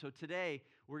So today,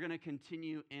 we're going to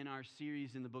continue in our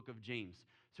series in the book of James.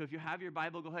 So if you have your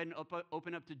Bible, go ahead and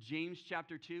open up to James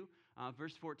chapter 2,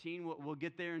 verse 14. We'll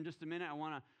get there in just a minute. I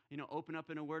want to open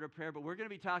up in a word of prayer, but we're going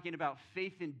to be talking about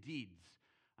faith and deeds.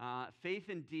 Faith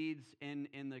and deeds in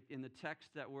the text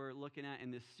that we're looking at in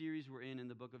this series we're in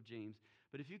the book of James.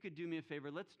 But if you could do me a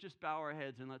favor, let's just bow our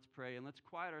heads and let's pray, and let's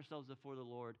quiet ourselves before the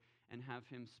Lord and have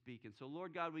him speak. And so,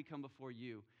 Lord God, we come before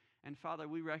you. And Father,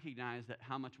 we recognize that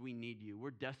how much we need you. We're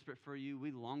desperate for you.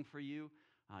 We long for you.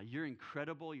 You're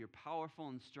incredible. You're powerful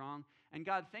and strong. And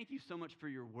God, thank you so much for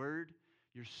your word,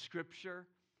 your scripture.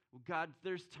 Well, God,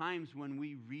 there's times when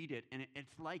we read it, and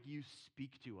it's like you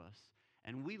speak to us.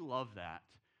 And we love that.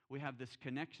 We have this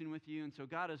connection with you. And so,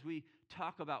 God, as we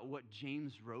talk about what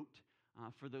James wrote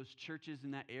for those churches in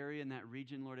that area, in that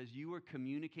region, Lord, as you were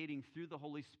communicating through the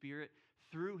Holy Spirit,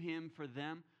 through him for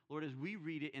them, Lord, as we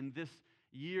read it in this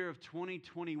year of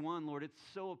 2021, Lord, it's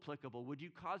so applicable. Would you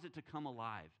cause it to come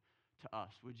alive to us?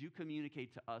 Would you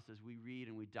communicate to us as we read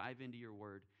and we dive into your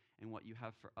word and what you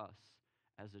have for us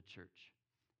as a church?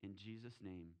 In Jesus'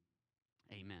 name,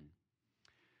 amen.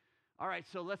 All right,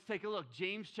 so let's take a look.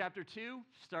 James chapter 2,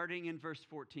 starting in verse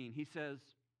 14. He says,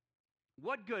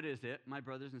 "What good is it, my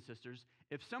brothers and sisters,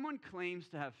 if someone claims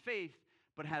to have faith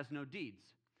but has no deeds?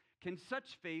 Can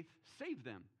such faith save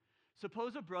them?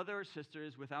 Suppose a brother or sister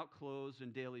is without clothes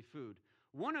and daily food.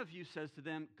 One of you says to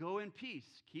them, 'Go in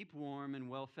peace, keep warm and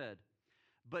well fed,'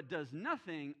 but does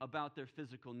nothing about their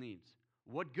physical needs.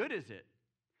 What good is it?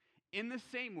 In the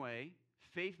same way,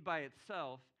 faith by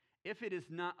itself, if it is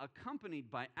not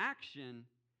accompanied by action,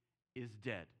 is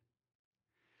dead."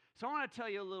 So I want to tell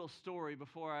you a little story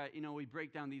before we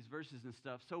break down these verses and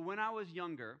stuff. So when I was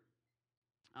younger,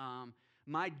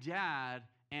 my dad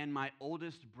and my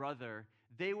oldest brother,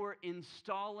 they were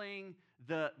installing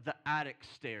the attic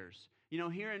stairs.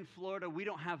 Here in Florida, we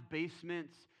don't have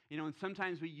basements, and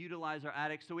sometimes we utilize our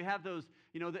attics. So we have those,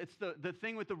 it's the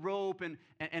thing with the rope, and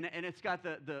it's got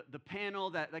the panel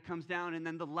that comes down, and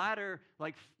then the ladder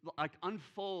like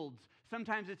unfolds.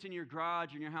 Sometimes it's in your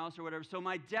garage, in your house, or whatever. So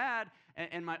my dad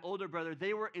and my older brother,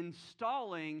 they were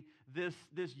installing this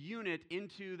unit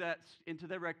into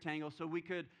the rectangle so we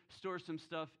could store some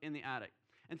stuff in the attic.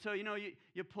 And so,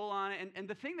 you pull on it, and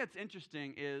the thing that's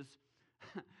interesting is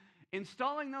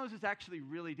installing those is actually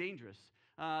really dangerous.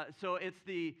 So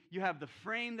you have the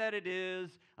frame that it is,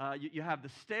 you have the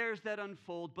stairs that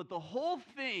unfold, but the whole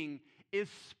thing is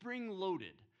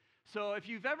spring-loaded. So if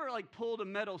you've ever pulled a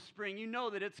metal spring, you know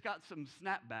that it's got some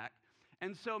snapback.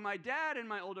 And so my dad and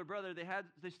my older brother,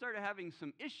 they started having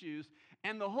some issues,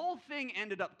 and the whole thing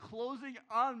ended up closing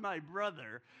on my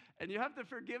brother. And you have to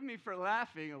forgive me for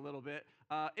laughing a little bit.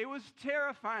 It was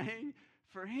terrifying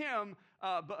for him,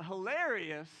 but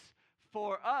hilarious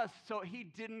for us. So he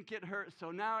didn't get hurt.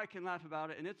 So now I can laugh about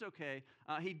it, and it's okay.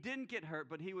 He didn't get hurt,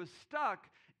 but he was stuck,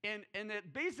 and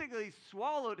it basically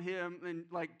swallowed him and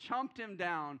chomped him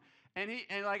down. And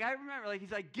I remember,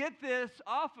 he's like, "Get this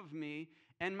off of me."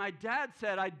 And my dad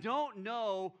said, "I don't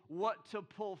know what to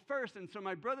pull first." And so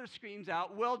my brother screams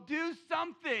out, "Well, do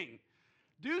something.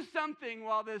 Do something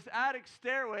while this attic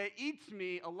stairway eats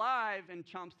me alive and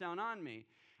chomps down on me."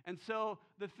 And so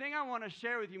the thing I want to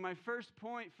share with you, my first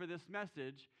point for this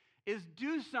message, is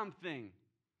do something.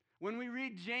 When we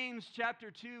read James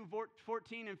chapter 2,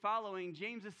 14 and following,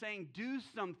 James is saying do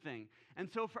something. And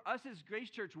so for us as Grace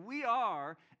Church, we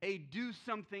are a do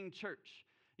something church.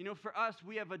 For us,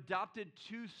 we have adopted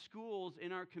 2 schools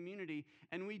in our community,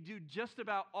 and we do just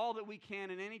about all that we can,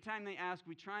 and anytime they ask,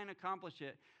 we try and accomplish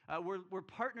it. We're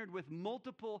partnered with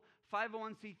multiple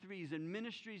 501c3s and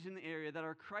ministries in the area that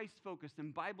are Christ-focused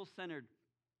and Bible-centered,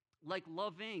 like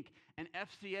Love Inc. and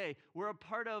FCA. We're a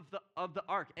part of the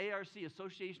ARC,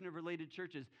 Association of Related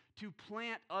Churches, to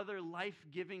plant other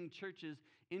life-giving churches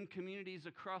in communities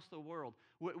across the world.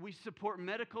 We support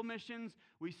medical missions.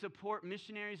 We support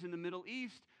missionaries in the Middle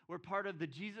East. We're part of the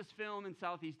Jesus Film in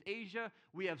Southeast Asia.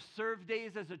 We have serve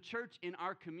days as a church in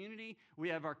our community. We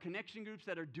have our connection groups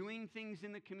that are doing things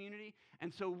in the community.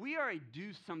 And so we are a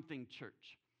do-something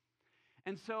church.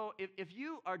 And so if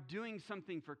you are doing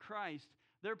something for Christ,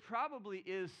 there probably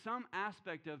is some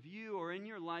aspect of you or in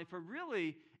your life, or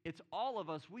really it's all of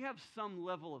us, we have some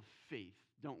level of faith,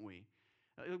 don't we?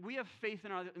 We have faith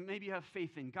maybe you have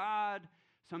faith in God.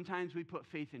 Sometimes we put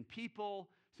faith in people.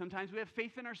 Sometimes we have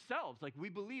faith in ourselves. We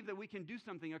believe that we can do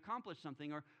something, accomplish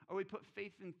something, or we put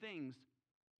faith in things.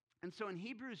 And so in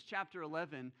Hebrews chapter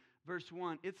 11, verse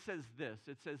 1, it says this.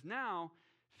 It says, "Now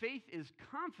faith is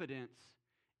confidence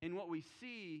in what we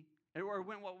see, or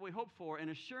what we hope for, and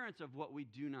assurance of what we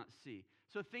do not see."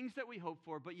 So things that we hope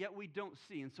for, but yet we don't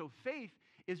see. And so faith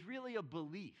is really a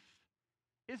belief.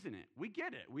 isn't it? We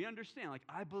get it. We understand. Like,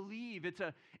 I believe. It's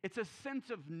a sense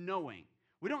of knowing.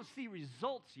 We don't see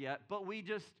results yet, but we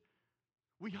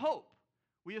hope.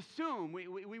 We assume.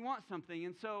 We want something.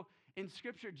 And so in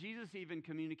Scripture, Jesus even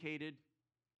communicated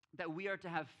that we are to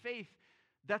have faith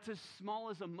that's as small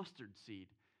as a mustard seed.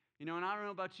 And I don't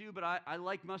know about you, but I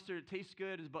like mustard. It tastes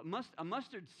good. But a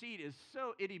mustard seed is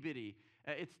so itty-bitty.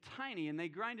 It's tiny, and they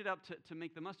grind it up to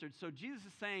make the mustard. So Jesus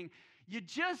is saying, you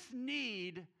just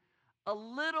need a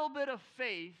little bit of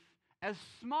faith as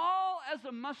small as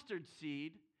a mustard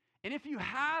seed, and if you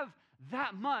have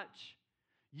that much,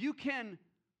 you can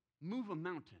move a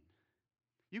mountain.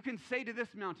 You can say to this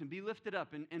mountain, be lifted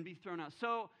up and be thrown out.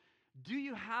 So, do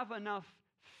you have enough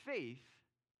faith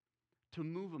to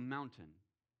move a mountain?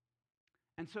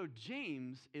 And so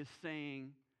James is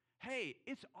saying, hey,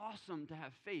 it's awesome to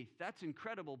have faith. That's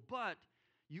incredible, but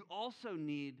you also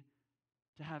need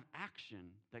to have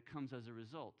action that comes as a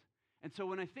result. And so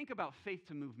when I think about faith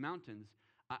to move mountains,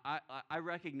 I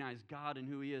recognize God and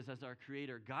who He is as our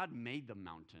creator. God made the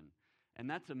mountain, and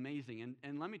that's amazing.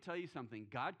 And let me tell you something.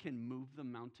 God can move the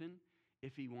mountain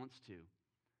if He wants to.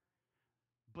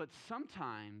 But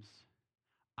sometimes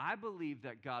I believe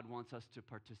that God wants us to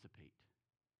participate.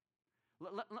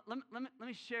 Let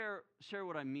me share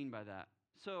what I mean by that.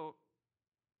 So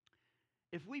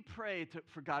if we pray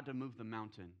for God to move the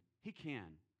mountain, He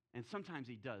can, and sometimes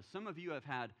He does. Some of you have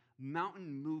had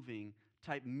mountain-moving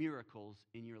type miracles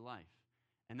in your life,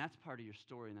 and that's part of your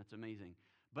story, and that's amazing.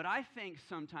 But I think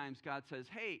sometimes God says,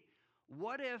 hey,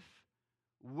 what if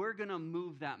we're going to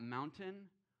move that mountain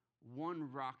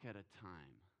one rock at a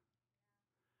time?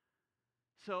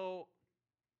 So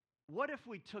what if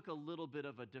we took a little bit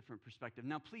of a different perspective?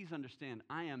 Now, please understand,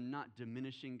 I am not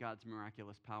diminishing God's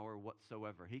miraculous power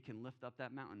whatsoever. He can lift up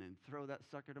that mountain and throw that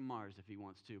sucker to Mars if He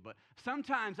wants to. But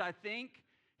sometimes I think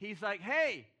He's like,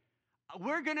 hey,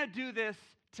 we're going to do this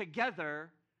together,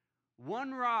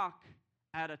 one rock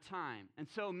at a time. And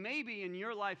so maybe in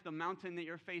your life, the mountain that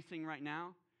you're facing right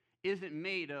now isn't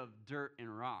made of dirt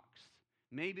and rocks.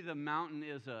 Maybe the mountain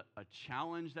is a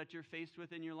challenge that you're faced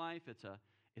with in your life.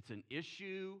 It's an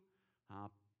issue,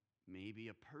 maybe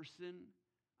a person.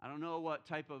 I don't know what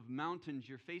type of mountains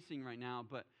you're facing right now,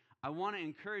 but I want to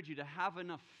encourage you to have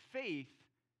enough faith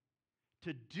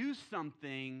to do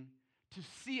something to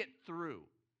see it through,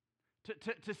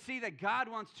 to see that God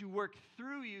wants to work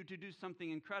through you to do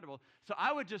something incredible. So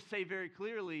I would just say very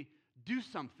clearly, do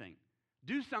something.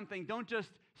 Do something. Don't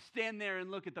just stand there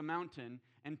and look at the mountain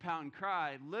and pout and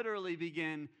cry. Literally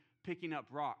begin picking up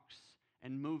rocks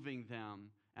and moving them.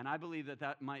 And I believe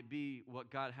that might be what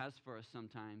God has for us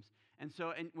sometimes. And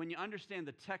so when you understand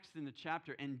the text in the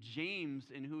chapter and James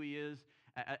and who he is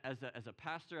as a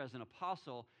pastor, as an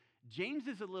apostle, James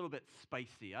is a little bit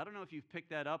spicy. I don't know if you've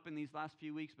picked that up in these last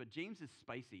few weeks, but James is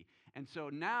spicy. And so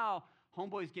now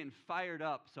Homeboy's getting fired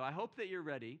up. So I hope that you're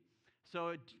ready.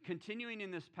 So continuing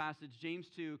in this passage, James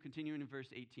 2, continuing in verse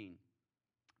 18.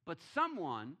 But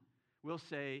someone will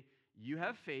say, you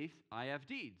have faith, I have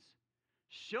deeds.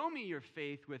 Show me your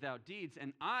faith without deeds,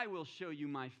 and I will show you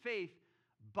my faith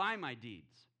by my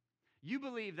deeds. You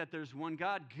believe that there's one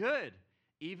God? Good.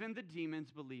 Even the demons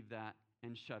believe that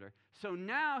and shudder. So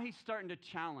now he's starting to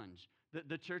challenge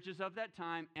the churches of that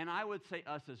time, and I would say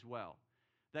us as well.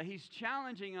 That he's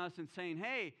challenging us and saying,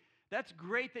 hey, that's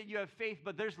great that you have faith,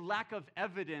 but there's lack of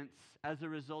evidence as a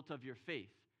result of your faith.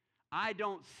 I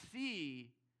don't see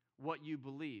what you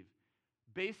believe.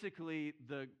 Basically,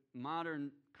 the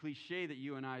modern cliche that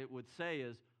you and I would say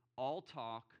is all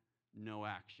talk, no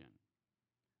action.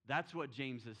 That's what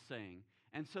James is saying.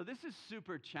 And so this is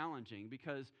super challenging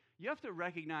because you have to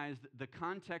recognize the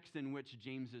context in which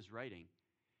James is writing.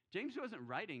 James wasn't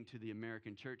writing to the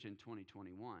American church in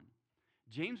 2021.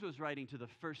 James was writing to the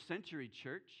first century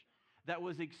church that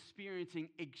was experiencing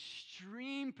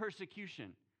extreme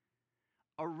persecution,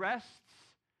 arrests,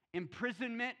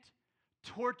 imprisonment,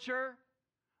 torture,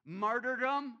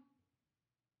 martyrdom.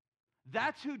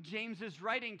 That's who James is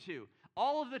writing to.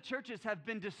 All of the churches have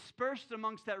been dispersed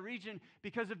amongst that region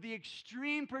because of the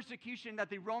extreme persecution that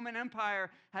the Roman Empire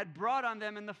had brought on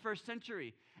them in the first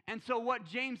century. And so what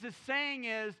James is saying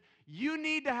is, you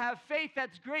need to have faith,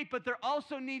 that's great, but there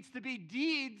also needs to be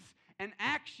deeds and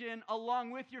action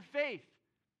along with your faith,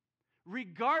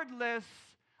 regardless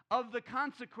of the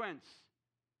consequence.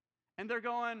 And they're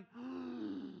going,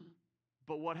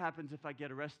 but what happens if I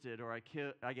get arrested or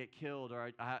I get killed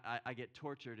or I get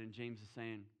tortured? And James is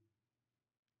saying,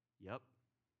 yep,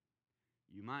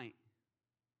 you might.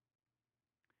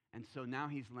 And so now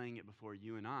he's laying it before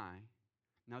you and I.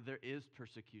 Now there is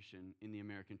persecution in the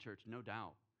American church, no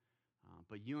doubt.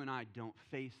 But you and I don't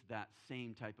face that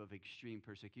same type of extreme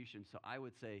persecution. So I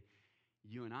would say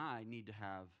you and I need to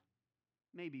have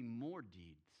maybe more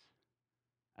deeds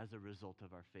as a result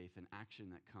of our faith and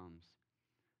action that comes,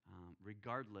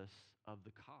 regardless of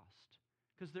the cost.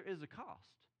 Because there is a cost.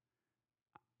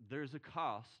 There's a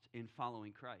cost in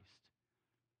following Christ,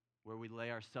 where we lay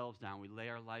ourselves down, we lay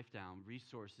our life down,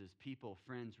 resources, people,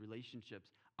 friends, relationships.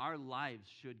 Our lives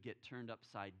should get turned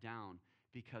upside down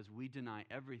because we deny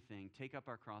everything, take up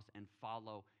our cross, and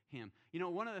follow him. You know,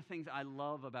 one of the things I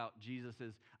love about Jesus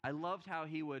is I loved how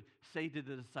he would say to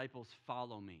the disciples,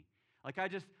 follow me. Like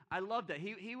I loved that.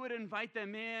 He would invite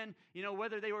them in, you know,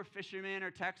 whether they were fishermen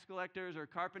or tax collectors or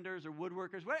carpenters or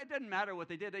woodworkers. Well, it didn't matter what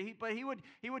they did. But he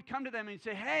would come to them and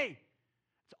say, hey,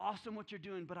 it's awesome what you're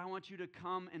doing, but I want you to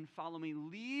come and follow me.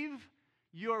 Leave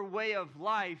your way of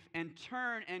life and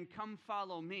turn and come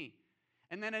follow me.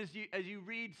 And then as you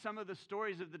read some of the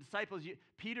stories of the disciples,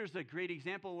 Peter's a great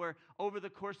example where over the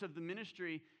course of the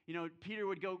ministry, you know, Peter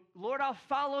would go, Lord, I'll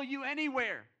follow you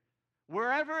anywhere,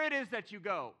 wherever it is that you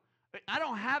go. I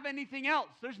don't have anything else.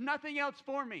 There's nothing else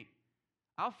for me.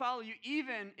 I'll follow you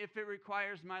even if it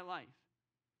requires my life.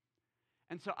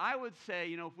 And so I would say,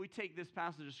 you know, if we take this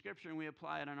passage of Scripture and we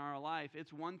apply it in our life,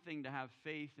 it's one thing to have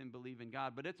faith and believe in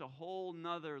God, but it's a whole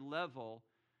nother level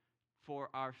for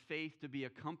our faith to be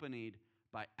accompanied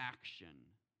by action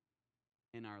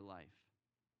in our life.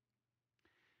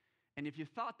 And if you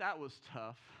thought that was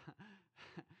tough,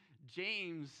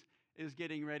 James is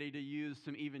getting ready to use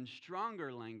some even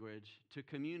stronger language to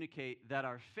communicate that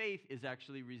our faith is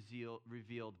actually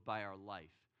revealed by our life.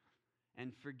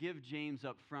 And forgive James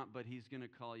up front, but he's going to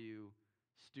call you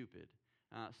stupid.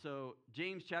 So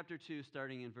James chapter 2,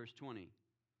 starting in verse 20.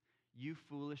 You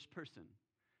foolish person.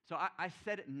 So I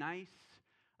said it nice.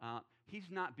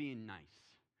 He's not being nice.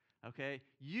 Okay?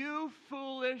 You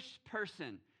foolish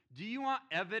person. Do you want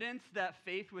evidence that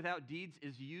faith without deeds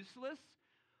is useless?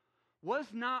 Was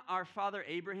not our father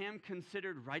Abraham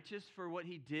considered righteous for what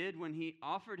he did when he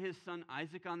offered his son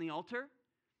Isaac on the altar?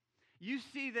 You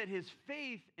see that his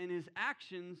faith and his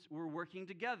actions were working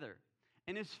together,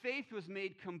 and his faith was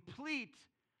made complete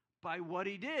by what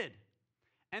he did.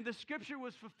 And the scripture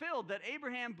was fulfilled that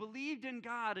Abraham believed in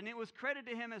God, and it was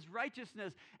credited to him as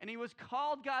righteousness, and he was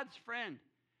called God's friend.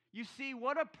 You see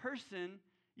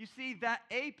that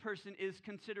a person is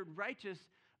considered righteous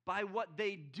by what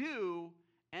they do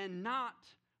and not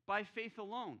by faith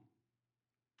alone.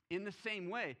 In the same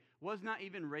way, was not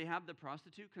even Rahab the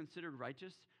prostitute considered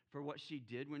righteous for what she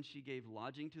did when she gave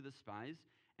lodging to the spies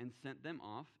and sent them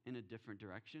off in a different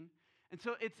direction? And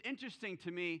so it's interesting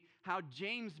to me how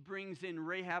James brings in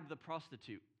Rahab the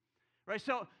prostitute, right?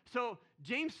 So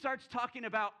James starts talking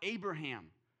about Abraham,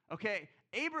 okay?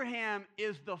 Abraham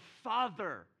is the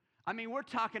father. I mean, we're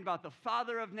talking about the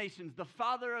father of nations, the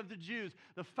father of the Jews,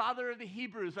 the father of the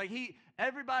Hebrews. Like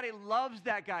everybody loves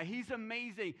that guy. He's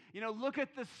amazing. You know, look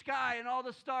at the sky and all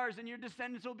the stars, and your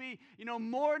descendants will be, you know,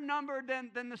 more numbered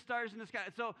than the stars in the sky.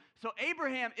 So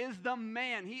Abraham is the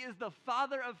man. He is the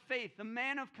father of faith, the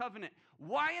man of covenant.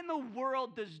 Why in the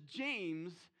world does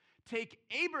James take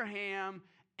Abraham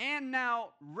and now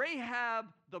Rahab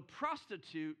the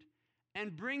prostitute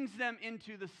and brings them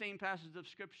into the same passage of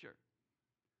Scripture?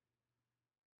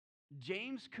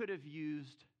 James could have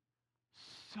used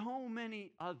so many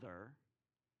other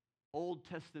Old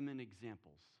Testament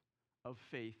examples of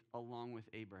faith along with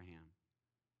Abraham.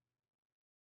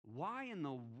 Why in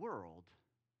the world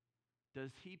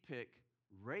does he pick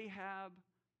Rahab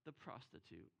the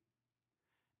prostitute?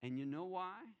 And you know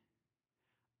why?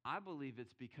 I believe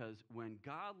it's because when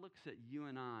God looks at you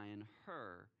and I and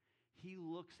her, he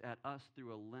looks at us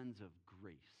through a lens of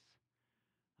grace.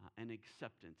 And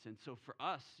acceptance. And so for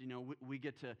us, you know, we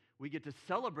get to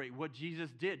celebrate what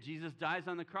Jesus did. Jesus dies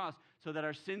on the cross so that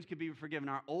our sins could be forgiven.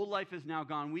 Our old life is now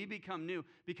gone. We become new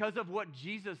because of what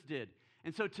Jesus did.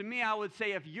 And so to me, I would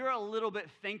say if you're a little bit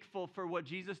thankful for what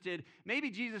Jesus did, maybe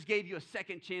Jesus gave you a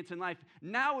second chance in life.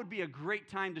 Now would be a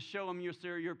great time to show him your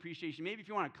appreciation. Maybe if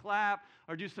you want to clap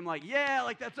or do some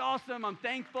that's awesome, I'm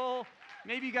thankful.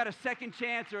 Maybe you got a second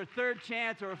chance or a third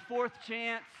chance or a fourth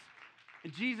chance.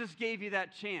 And Jesus gave you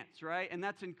that chance, right? And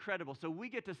that's incredible. So we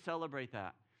get to celebrate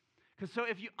that. Because so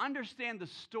if you understand the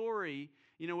story,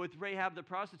 you know, with Rahab the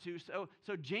prostitute,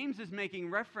 so James is making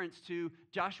reference to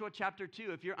Joshua chapter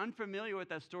 2. If you're unfamiliar with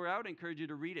that story, I would encourage you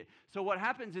to read it. So what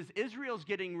happens is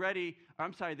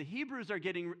the Hebrews are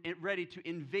getting ready to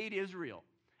invade Israel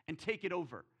and take it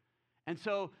over. And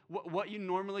so what you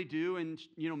normally do in,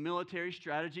 you know, military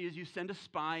strategy is you send a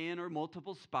spy in or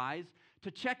multiple spies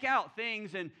to check out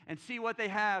things and see what they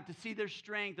have, to see their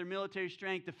strength, their military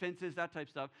strength, defenses, that type of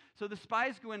stuff. So the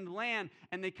spies go into the land,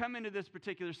 and they come into this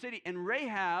particular city, and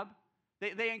Rahab,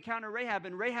 they encounter Rahab,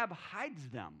 and Rahab hides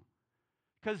them.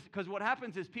 Because what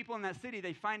happens is people in that city,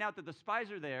 they find out that the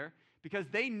spies are there because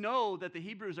they know that the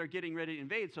Hebrews are getting ready to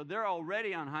invade, so they're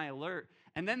already on high alert.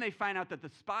 And then they find out that the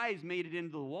spies made it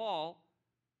into the wall,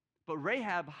 but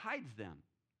Rahab hides them.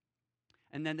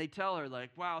 And then they tell her, like,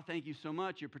 wow, thank you so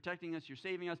much. You're protecting us. You're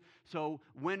saving us. So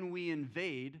when we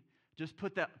invade, just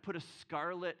put a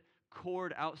scarlet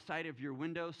cord outside of your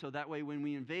window so that way when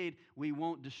we invade, we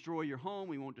won't destroy your home.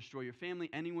 We won't destroy your family.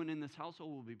 Anyone in this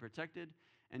household will be protected.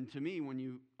 And to me, when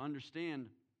you understand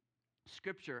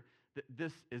Scripture,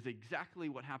 this is exactly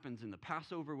what happens in the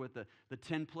Passover with the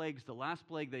 10 plagues. The last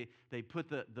plague, they put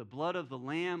the blood of the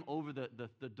lamb over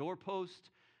the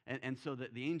doorpost, and so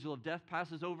that the angel of death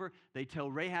passes over. They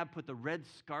tell Rahab, put the red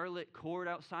scarlet cord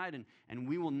outside, and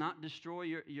we will not destroy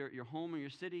your home or your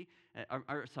city,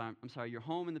 your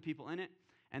home and the people in it.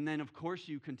 And then, of course,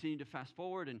 you continue to fast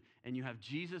forward, and you have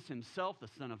Jesus himself, the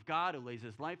Son of God, who lays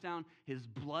his life down. His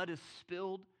blood is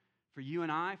spilled for you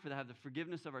and I, to have the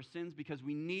forgiveness of our sins, because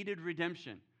we needed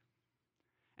redemption.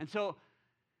 And so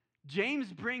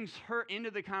James brings her into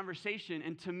the conversation,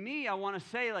 and to me, I want to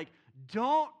say, like,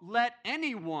 don't let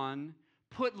anyone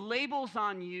put labels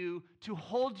on you to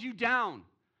hold you down.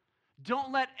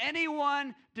 Don't let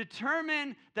anyone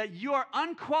determine that you are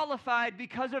unqualified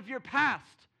because of your past,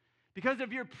 because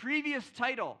of your previous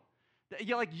title.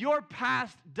 Your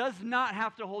past does not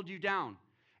have to hold you down.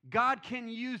 God can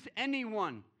use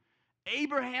anyone.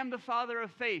 Abraham, the father of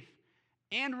faith,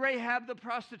 and Rahab, the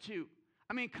prostitute.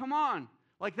 I mean, come on.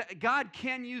 God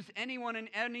can use anyone in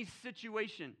any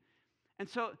situation. And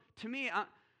so, to me,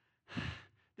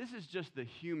 this is just the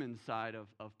human side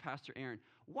of Pastor Aaron.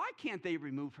 Why can't they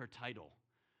remove her title?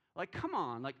 Like, come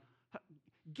on. Like,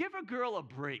 give a girl a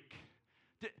break.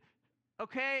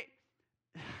 Okay?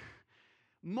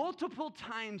 Multiple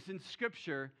times in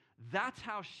Scripture, that's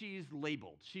how she's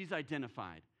labeled. She's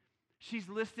identified. She's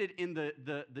listed in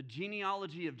the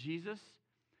genealogy of Jesus.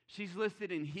 She's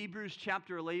listed in Hebrews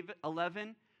chapter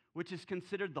 11, which is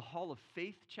considered the Hall of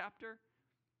Faith chapter.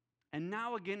 And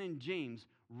now again in James,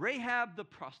 Rahab the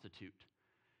prostitute.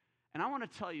 And I want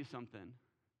to tell you something.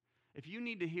 If you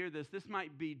need to hear this, this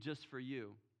might be just for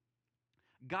you.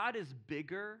 God is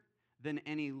bigger than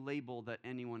any label that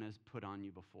anyone has put on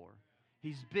you before.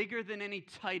 He's bigger than any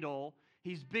title.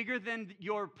 He's bigger than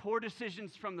your poor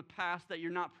decisions from the past that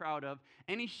you're not proud of,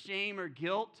 any shame or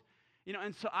guilt.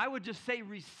 And so I would just say,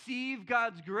 receive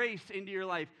God's grace into your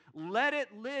life. Let it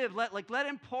live. Let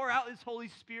him pour out his Holy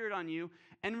Spirit on you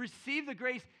and receive the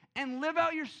grace and live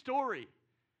out your story.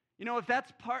 If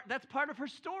that's part of her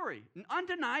story,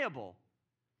 undeniable.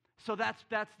 So that's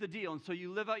the deal. And so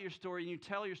you live out your story and you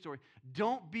tell your story.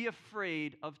 Don't be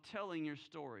afraid of telling your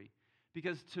story,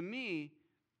 because to me,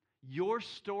 your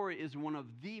story is one of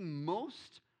the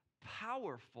most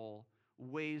powerful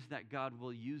ways that God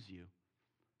will use you.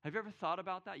 Have you ever thought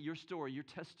about that? Your story, your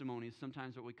testimony is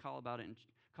sometimes what we call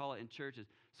it in churches.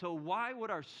 So why would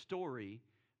our story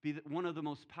be one of the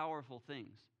most powerful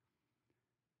things?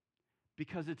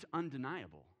 Because it's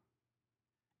undeniable.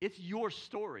 It's your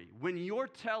story. When you're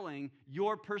telling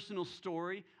your personal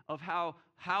story of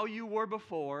how you were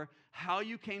before, how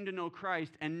you came to know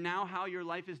Christ, and now how your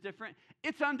life is different,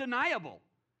 it's undeniable.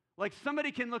 Like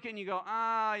somebody can look at you and you go,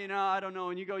 I don't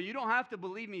know. And you go, you don't have to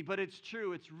believe me, but it's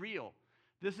true. It's real.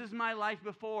 This is my life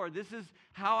before. This is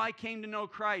how I came to know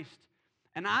Christ.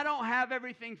 And I don't have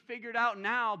everything figured out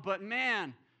now, but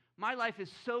man, my life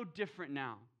is so different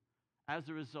now as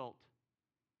a result.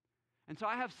 And so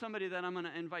I have somebody that I'm going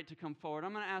to invite to come forward.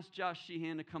 I'm going to ask Josh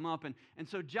Sheehan to come up. And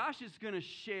so Josh is going to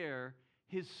share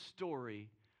his story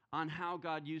on how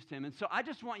God used him. And so I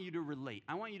just want you to relate.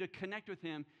 I want you to connect with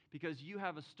him because you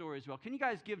have a story as well. Can you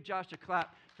guys give Josh a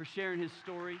clap for sharing his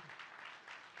story?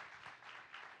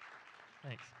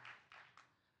 Thanks.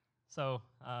 So,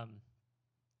 I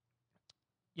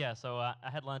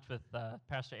had lunch with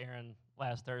Pastor Aaron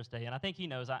last Thursday, and I think he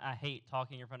knows I hate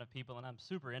talking in front of people, and I'm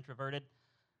super introverted.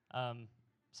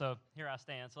 So here I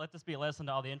stand. So let this be a lesson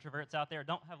to all the introverts out there.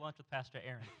 Don't have lunch with Pastor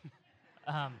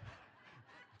Aaron.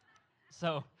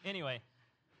 So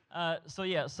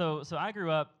I grew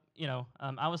up,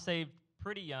 I was saved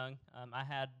pretty young. I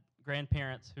had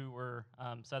grandparents who were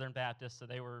Southern Baptists, so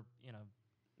they were,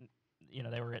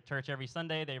 they were at church every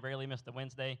Sunday. They rarely missed a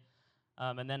Wednesday.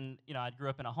 And then, I grew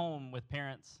up in a home with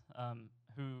parents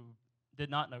who did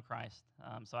not know Christ.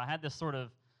 So I had this sort of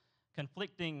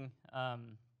conflicting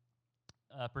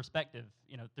perspective,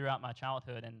 throughout my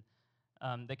childhood. And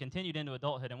that continued into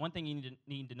adulthood. And one thing you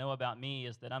need to know about me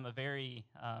is that I'm a very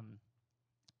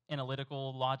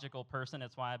analytical, logical person.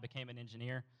 That's why I became an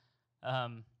engineer,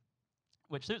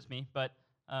 which suits me, but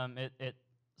it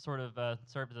sort of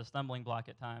served as a stumbling block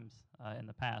at times in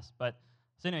the past. But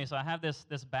so anyway, so I have this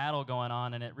battle going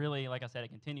on, and it really, like I said, it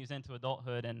continues into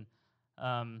adulthood. And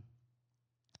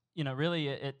really,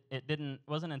 it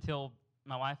wasn't until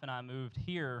my wife and I moved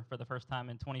here for the first time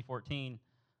in 2014.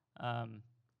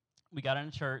 We got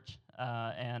into church,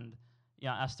 and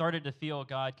I started to feel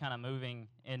God kind of moving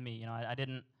in me. I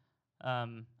didn't,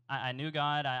 I knew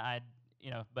God,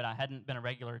 but I hadn't been a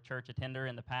regular church attender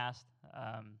in the past.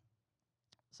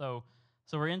 So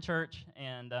we're in church,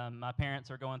 and my parents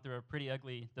are going through a pretty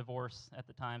ugly divorce at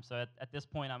the time. So at this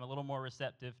point, I'm a little more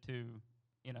receptive to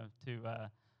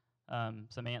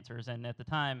some answers. And at the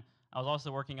time, I was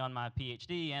also working on my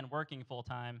PhD and working full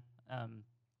time,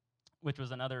 which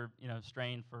was another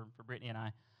strain for Brittany and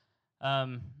I.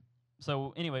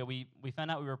 So anyway, we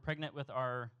found out we were pregnant with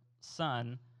our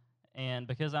son, and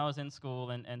because I was in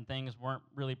school and things weren't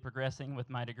really progressing with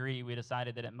my degree, we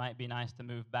decided that it might be nice to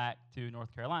move back to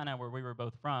North Carolina, where we were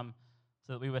both from,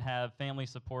 so that we would have family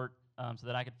support, so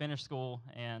that I could finish school,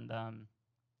 and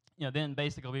then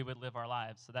basically we would live our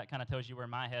lives. So that kind of tells you where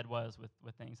my head was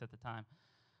with things at the time.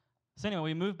 So anyway,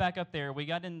 we moved back up there. We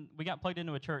got plugged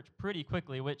into a church pretty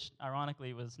quickly, which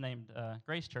ironically was named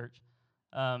Grace Church.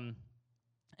 And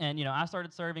I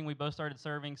started serving. We both started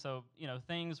serving. So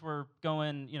things were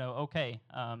going okay.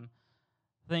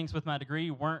 Things with my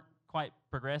degree weren't quite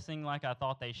progressing like I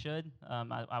thought they should.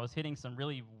 I was hitting some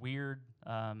really weird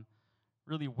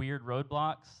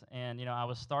roadblocks, and I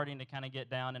was starting to kind of get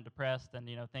down and depressed, and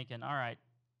thinking, all right,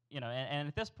 and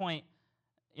at this point,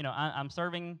 I'm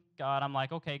serving God. I'm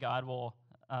like, okay, God, well,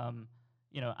 I'm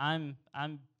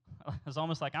it's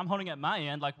almost like I'm holding up my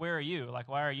end. Like, where are you? Like,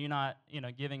 why are you not,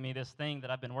 giving me this thing that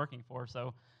I've been working for?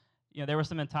 So, there was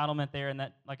some entitlement there, and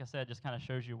that, like I said, just kind of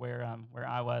shows you where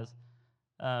I was.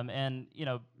 And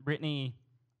Brittany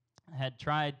had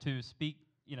tried to speak,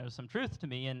 some truth to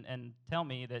me and tell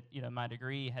me that, my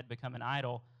degree had become an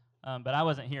idol, but I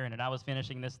wasn't hearing it. I was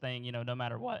finishing this thing, no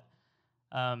matter what.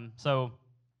 So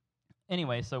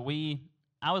anyway,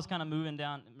 I was kind of moving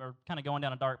down, or kind of going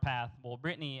down a dark path. Well,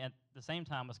 Brittany at the same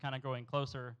time was kind of growing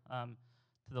closer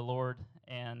to the Lord,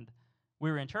 and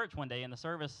we were in church one day in the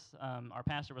service. Our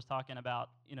pastor was talking about,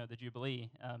 the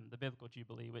Jubilee, the biblical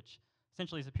Jubilee, which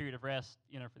essentially is a period of rest,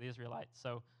 for the Israelites.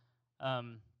 So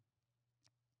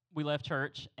we left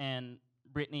church, and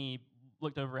Brittany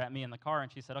looked over at me in the car,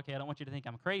 and she said, "Okay, I don't want you to think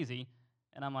I'm crazy."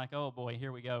 And I'm like, "Oh boy,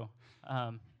 here we go."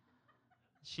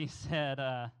 She said,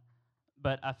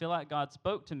 "But I feel like God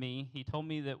spoke to me. He told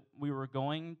me that we were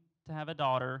going to have a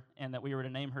daughter and that we were to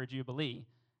name her Jubilee."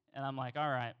 And I'm like, "All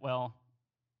right, well,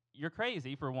 you're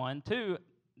crazy, for one. Two,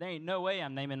 there ain't no way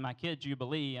I'm naming my kid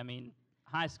Jubilee. I mean,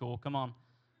 high school, come on."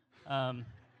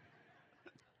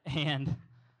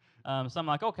 So I'm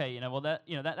like, okay, well,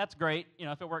 that's great,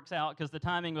 if it works out, because the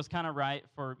timing was kind of right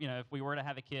for, if we were to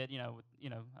have a kid,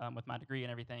 with my degree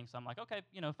and everything. So I'm like, okay,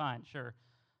 fine, sure.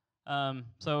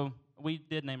 So we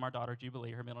did name our daughter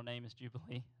Jubilee. Her middle name is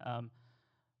Jubilee.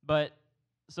 But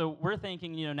so we're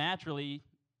thinking, naturally,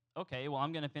 okay, well,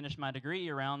 I'm going to finish my degree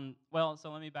around,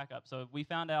 so let me back up. So we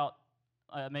found out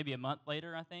maybe a month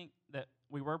later, I think, that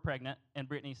we were pregnant, and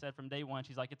Brittany said from day one,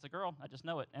 she's like, "It's a girl, I just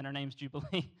know it," and her name's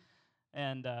Jubilee.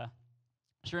 And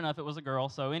sure enough, it was a girl.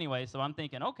 So anyway, so I'm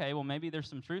thinking, okay, well, maybe there's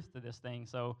some truth to this thing.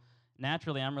 So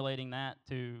naturally, I'm relating that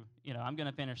to, I'm going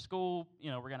to finish school.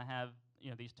 We're going to have,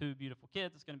 these two beautiful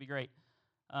kids. It's going to be great.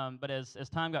 But as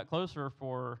time got closer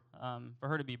for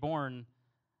her to be born,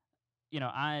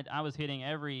 I was hitting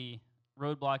every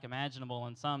roadblock imaginable,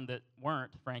 and some that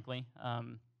weren't, frankly.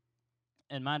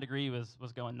 And my degree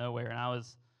was going nowhere, and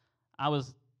I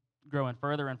was growing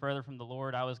further and further from the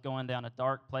Lord. I was going down a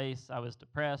dark place. I was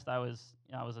depressed. I was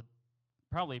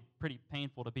probably pretty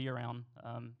painful to be around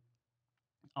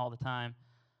all the time.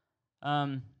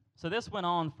 So this went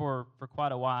on for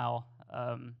quite a while,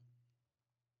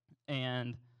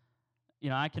 and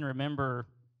I can remember,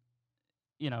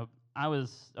 I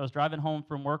was driving home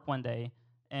from work one day,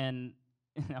 and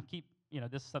I'll keep,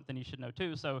 this is something you should know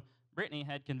too. So Brittany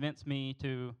had convinced me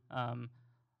to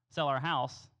sell our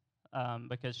house.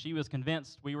 Because she was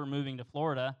convinced we were moving to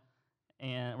Florida,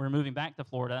 and we're moving back to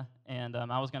Florida, and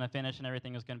I was going to finish, and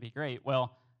everything was going to be great.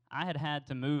 Well, I had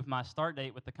to move my start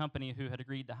date with the company who had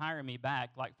agreed to hire me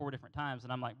back like 4 different times,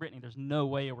 and I'm like, "Brittany, there's no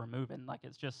way we're moving. Like,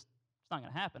 it's not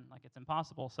going to happen. Like, it's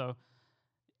impossible." So,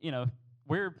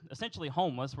 we're essentially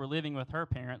homeless. We're living with her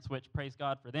parents, which, praise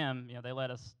God for them. They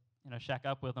let us, shack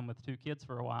up with them with 2 kids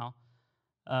for a while.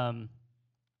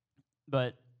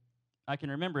 But I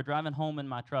can remember driving home in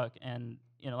my truck, and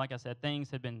like I said, things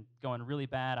had been going really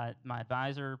bad. My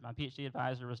PhD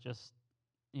advisor, was just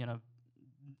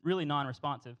really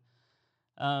non-responsive,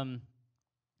 and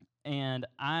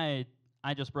I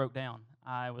just broke down.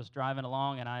 I was driving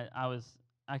along, and I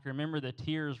can remember the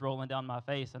tears rolling down my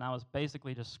face, and I was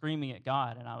basically just screaming at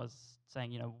God, and I was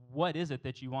saying, what is it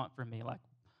that you want from me? Like,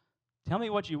 tell me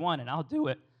what you want, and I'll do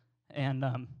it. And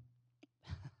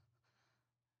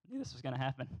knew this was going to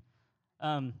happen.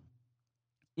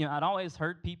 I'd always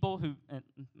heard people who, and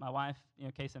my wife,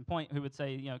 case in point, who would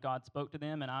say, God spoke to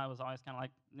them, and I was always kind of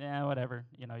like, yeah, whatever,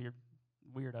 you're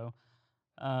weirdo.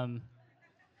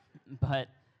 But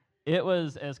it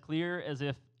was as clear as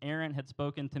if Aaron had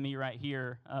spoken to me right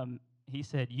here. He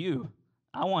said,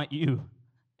 I want you.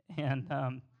 And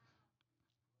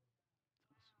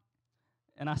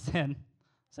I said,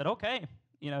 okay,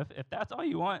 if that's all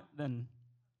you want, then,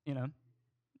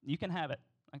 you can have it.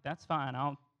 Like, that's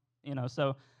fine.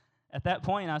 So at that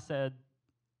point I said,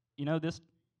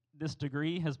 this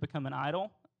degree has become an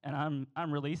idol, and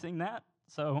I'm releasing that.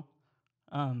 So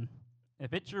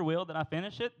if it's your will that I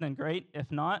finish it, then great.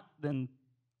 If not, then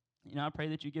I pray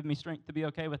that you give me strength to be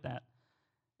okay with that.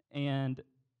 And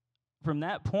from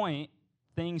that point,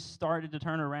 things started to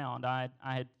turn around. I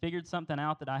had figured something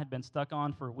out that I had been stuck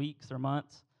on for weeks or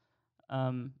months,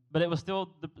 but it was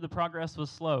still, the progress was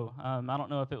slow. I don't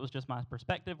know if it was just my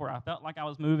perspective where I felt like I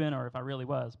was moving or if I really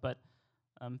was, but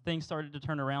things started to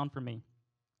turn around for me.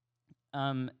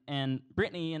 And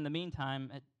Brittany, in the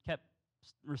meantime, had kept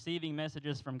receiving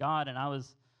messages from God, and I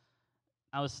was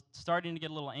starting to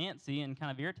get a little antsy and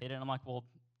kind of irritated. And I'm like, well,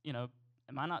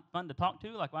 am I not fun to talk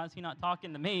to? Like, why is he not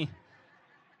talking to me?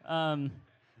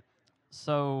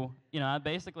 So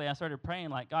I started praying,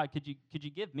 like, God, could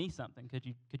you give me something? Could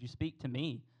you speak to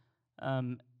me?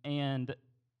 And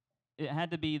it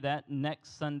had to be that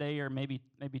next Sunday, or maybe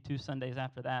 2 Sundays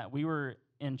after that. We were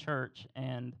in church,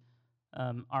 and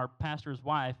our pastor's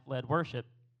wife led worship,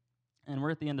 and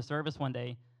we're at the end of service one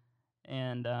day,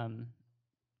 and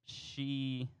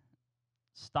she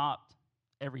stopped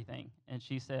everything, and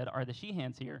she said, "Are the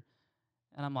Sheehans here?"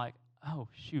 And I'm like, oh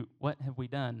shoot, what have we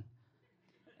done?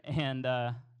 And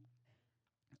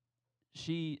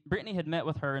Brittany had met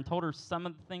with her and told her some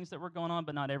of the things that were going on,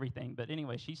 but not everything. But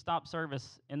anyway, she stopped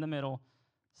service in the middle,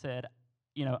 said,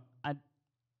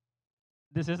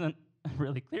 this isn't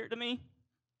really clear to me,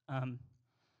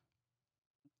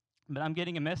 but I'm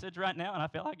getting a message right now, and I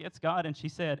feel like it's God. And she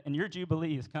said, and your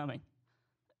Jubilee is coming.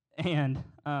 And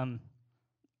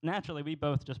naturally, we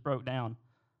both just broke down.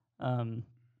 And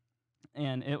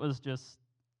it was just,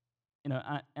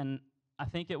 I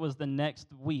think it was the next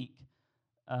week,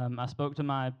 I spoke to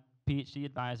my PhD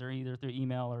advisor, either through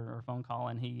email or phone call,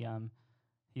 and he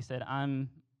said, I'm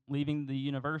leaving the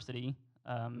university.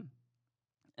 And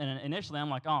initially, I'm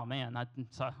like, oh, man,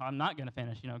 I'm not going to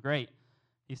finish, great.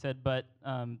 He said, but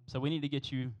so we need to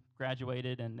get you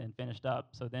graduated and finished up.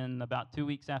 So then about 2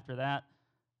 weeks after that,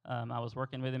 I was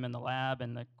working with him in the lab,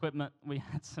 and the equipment, we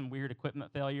had some weird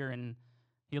equipment failure, and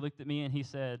he looked at me and he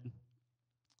said,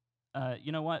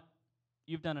 you know what?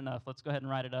 You've done enough. Let's go ahead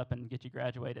and write it up and get you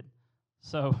graduated.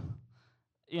 So,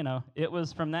 it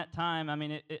was from that time,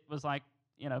 it was like,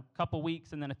 a couple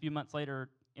weeks, and then a few months later,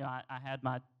 I had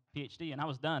my PhD, and I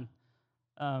was done.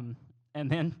 And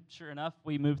then, sure enough,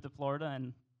 we moved to Florida,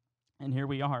 and here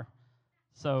we are.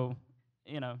 So,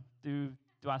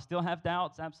 do I still have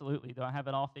doubts? Absolutely. Do I have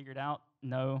it all figured out?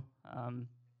 No.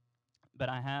 But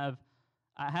I have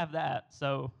that.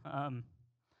 So,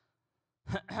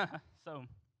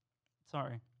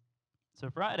 sorry. So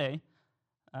Friday,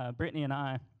 Brittany and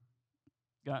I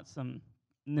got some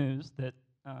news that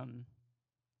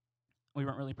we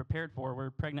weren't really prepared for. We're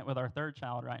pregnant with our 3rd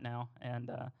child right now,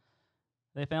 and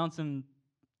they found some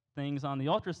things on the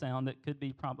ultrasound that could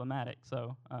be problematic.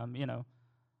 So,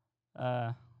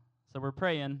 so we're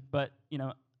praying, but,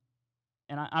 and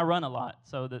I run a lot.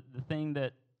 So the thing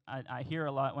that I hear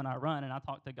a lot when I run, and I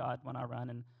talk to God when I run,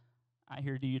 and I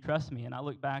hear, do you trust me? And I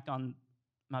look back on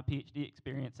my PhD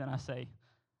experience, and I say,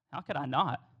 how could I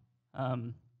not?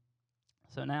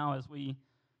 So now as we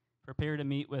prepare to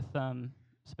meet with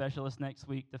specialists next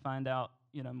week to find out,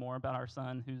 more about our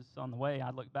son who's on the way,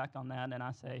 I look back on that, and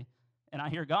I say, and I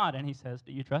hear God, and he says,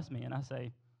 do you trust me? And I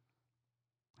say,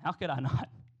 how could I not?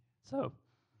 So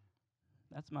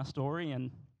that's my story,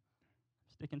 and I'm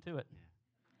sticking to it.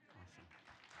 Yeah. Awesome.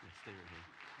 Yeah, stay right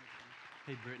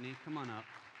here. Hey, Brittany, come on up.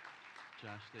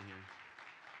 Josh, stay here.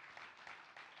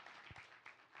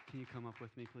 Can you come up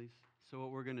with me, please? So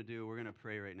what we're going to do, we're going to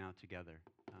pray right now together.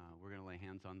 We're going to lay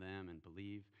hands on them and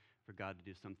believe for God to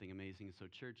do something amazing. So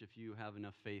church, if you have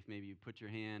enough faith, maybe you put your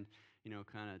hand,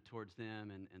 kind of towards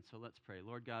them. And so let's pray.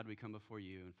 Lord God, we come before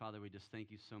you. And Father, we just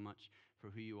thank you so much for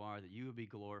who you are, that you would be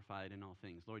glorified in all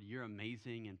things. Lord, you're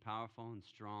amazing and powerful and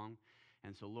strong.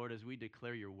 And so, Lord, as we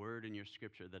declare your word and your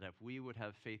scripture, that if we would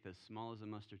have faith as small as a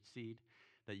mustard seed,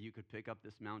 that you could pick up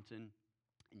this mountain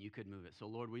and you could move it. So,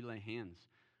 Lord, we lay hands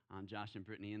on Josh and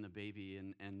Brittany and the baby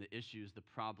and the issues, the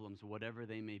problems, whatever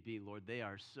they may be. Lord, they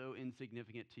are so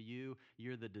insignificant to you.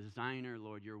 You're the designer,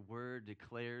 Lord. Your word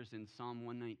declares in Psalm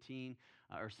 119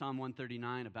 or Psalm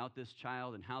 139 about this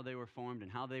child and how they were formed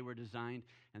and how they were designed.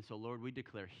 And so, Lord, we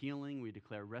declare healing. We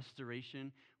declare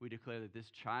restoration. We declare that this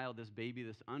child, this baby,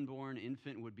 this unborn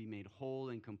infant would be made whole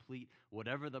and complete.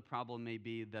 Whatever the problem may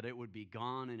be, that it would be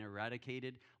gone and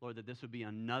eradicated. Lord, that this would be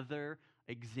another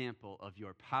example of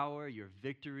your power, your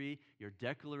victory, your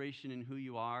declaration in who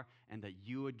you are, and that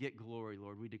you would get glory,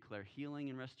 Lord. We declare healing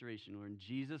and restoration. Lord, in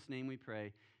Jesus' name we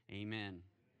pray. Amen. Awesome.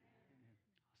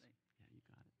 Yeah, you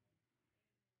got it.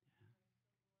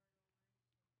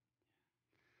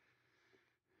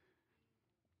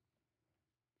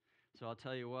 Yeah. So I'll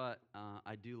tell you what,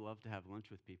 I do love to have lunch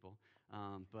with people,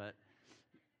 but,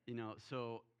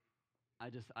 so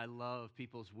I love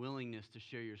people's willingness to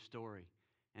share your story.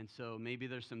 And so maybe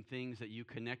there's some things that you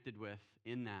connected with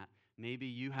in that. Maybe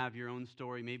you have your own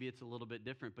story. Maybe it's a little bit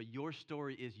different, but your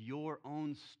story is your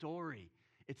own story.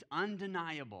 It's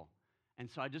undeniable.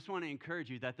 And so I just want to encourage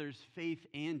you that there's faith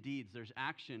and deeds. There's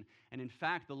action. And in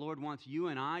fact, the Lord wants you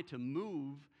and I to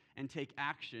move and take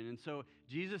action. And so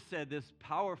Jesus said this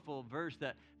powerful verse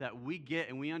that we get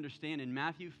and we understand in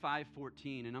Matthew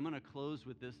 5:14. And I'm going to close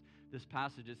with this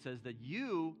passage. It says that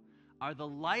you are the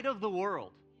light of the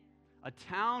world. A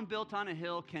town built on a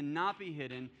hill cannot be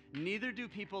hidden, neither do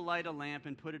people light a lamp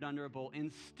and put it under a bowl.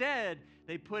 Instead,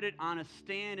 they put it on a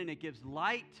stand and it gives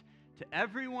light to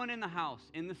everyone in the house.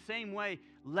 In the same way,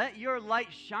 let your light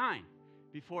shine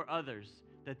before others,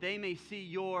 that they may see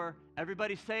your,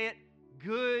 everybody say it,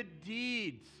 good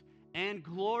deeds and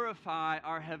glorify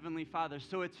our Heavenly Father.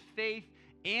 So it's faith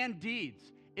and deeds.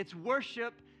 It's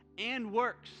worship and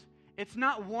works. It's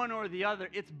not one or the other.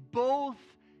 It's both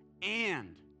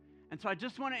and. And so I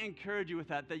just want to encourage you with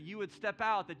that you would step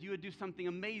out, that you would do something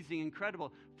amazing,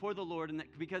 incredible for the Lord, and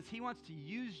that because He wants to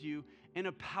use you in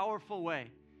a powerful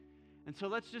way. And so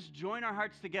let's just join our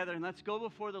hearts together and let's go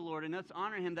before the Lord and let's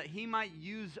honor Him that He might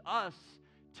use us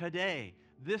today,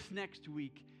 this next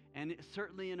week, and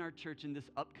certainly in our church in this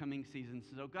upcoming season.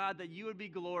 So God, that you would be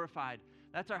glorified.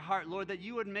 That's our heart, Lord, that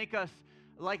you would make us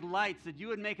like lights, that you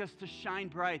would make us to shine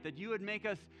bright, that you would make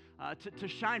us to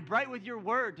shine bright with your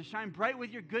word, to shine bright with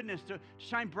your goodness, to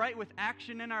shine bright with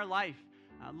action in our life.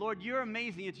 Lord, you're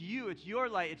amazing. It's you. It's your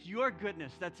light. It's your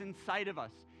goodness that's inside of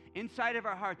us, inside of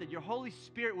our heart, that your Holy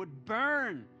Spirit would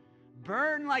burn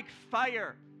like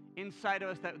fire inside of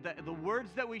us, that the words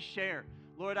that we share.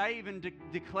 Lord, I even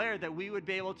declare that we would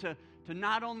be able to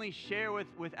not only share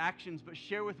with actions, but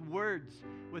share with words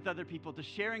with other people, to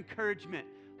share encouragement.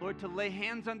 Lord, to lay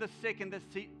hands on the sick and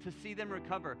to see them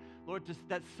recover. Lord,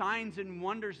 that signs and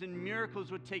wonders and miracles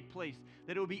would take place,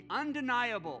 that it would be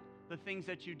undeniable, the things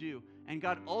that you do. And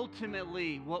God,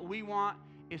 ultimately, what we want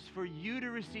is for you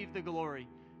to receive the glory,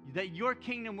 that your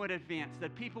kingdom would advance,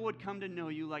 that people would come to know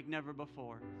you like never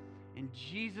before. In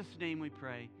Jesus' name we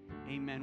pray, amen.